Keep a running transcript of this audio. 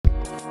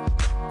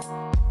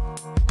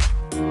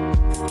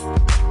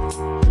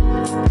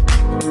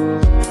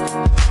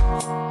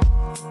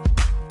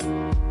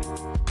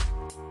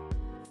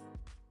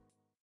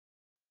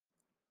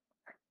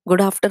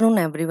Good afternoon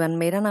everyone.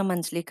 मेरा नाम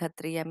अंजलि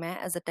खत्री है। मैं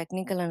as a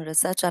technical and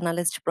research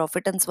analyst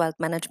profit and wealth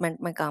management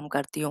में काम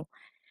करती हूँ।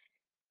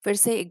 फिर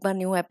से एक बार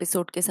न्यू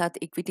एपिसोड के साथ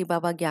इक्विटी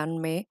बाबा ज्ञान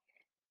में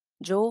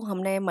जो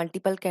हमने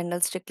multiple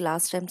candlestick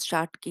last time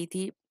start की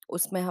थी,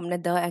 उसमें हमने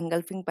द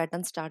एंगल्फिंग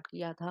पैटर्न स्टार्ट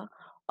किया था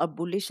और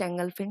बुलिश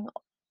एंगल्फिंग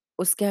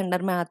उसके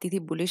अंडर में आती थी।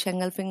 बुलिश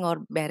एंगल्फिंग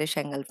और bearish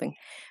engulfing.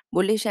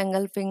 Bullish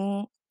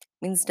engulfing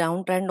means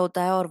down trend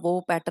होता है और वो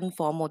पैटर्न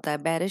फॉर्म होता है।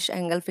 बेरिश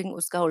एंगल्फिंग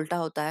उसका उल्टा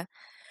होता है।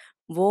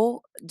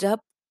 वो जब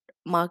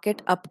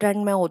मार्केट अप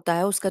ट्रेंड में होता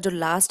है, उसका जो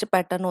लास्ट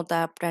पैटर्न होता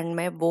है अप ट्रेंड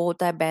में, वो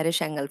होता है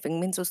बेरिश एंगल्फिंग।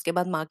 मींस उसके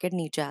बाद मार्केट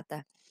नीचे आता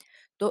है।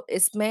 तो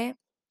इसमें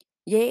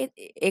ये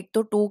एक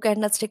तो टू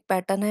कैंडलस्टिक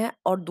पैटर्न है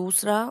और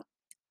दूसरा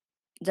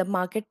जब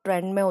मार्केट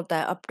ट्रेंड में होता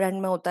है, अप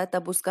ट्रेंड में होता है,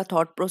 तब उसका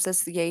थॉट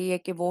प्रोसेस यही है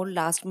कि वो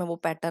लास्ट में वो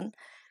पैटर्न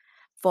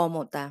फॉर्म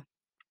होता है।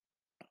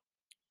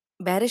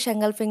 बेरिश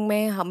एंगल्फिंग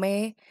में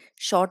हमें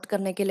शॉर्ट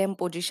करने के लिए हम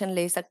पोजीशन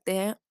ले सकते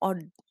हैं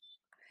और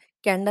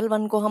कैंडल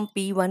वन को हम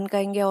P1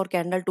 कहेंगे और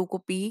कैंडल टू को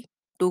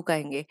P2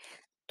 कहेंगे।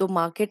 तो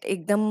मार्केट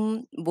एकदम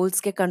बुल्स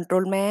के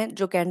कंट्रोल में है।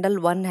 जो कैंडल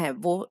वन है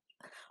वो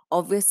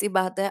ऑब्वियस सी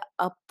बात है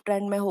अप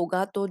ट्रेंड में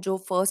होगा, तो जो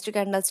फर्स्ट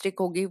कैंडल स्टिक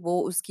होगी वो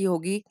उसकी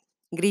होगी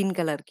ग्रीन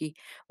कलर की।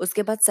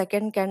 उसके बाद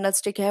सेकंड कैंडल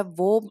स्टिक है,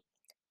 वो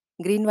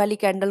ग्रीन वाली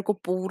कैंडल को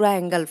पूरा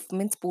एंगल्फ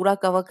मीन्स पूरा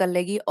कवर कर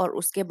लेगी और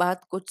उसके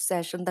बाद कुछ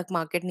सेशन तक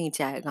मार्केट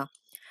नीचे आएगा।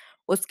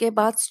 उसके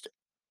बाद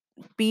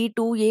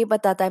P2 ये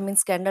बताता है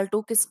मीन्स कैंडल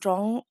टू की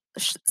स्ट्रॉन्ग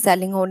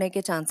सेलिंग होने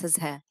के चांसेस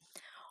है।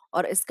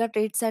 और इसका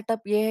ट्रेड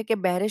सेटअप ये है कि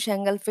बेरिश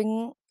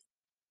एंगल्फिंग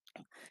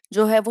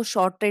जो है वो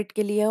शॉर्ट ट्रेड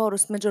के लिए है और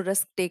उसमें जो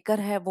रिस्क टेकर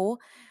है वो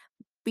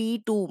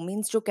P2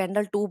 मींस जो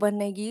कैंडल टू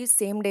बनेगी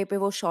सेम डे पे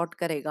वो शॉर्ट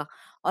करेगा।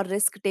 और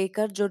रिस्क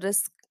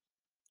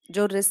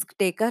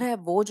टेकर है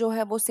वो जो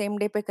है वो सेम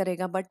डे पे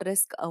करेगा, बट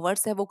रिस्क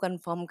अवर्स है वो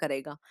कंफर्म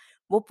करेगा।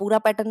 वो पूरा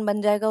पैटर्न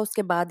बन जाएगा,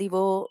 उसके बाद ही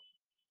वो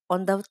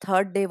ऑन द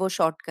थर्ड डे वो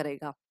शॉर्ट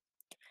करेगा।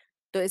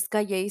 तो इसका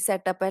यही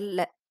सेटअप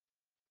है।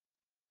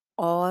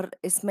 और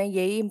इसमें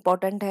यही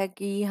इम्पोर्टेंट है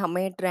कि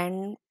हमें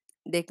ट्रेंड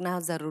देखना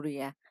ज़रूरी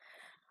है।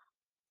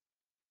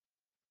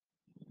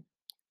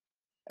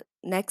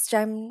 Next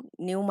time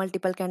new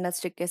multiple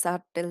candlestick के साथ।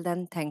 Till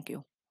then, thank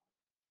you.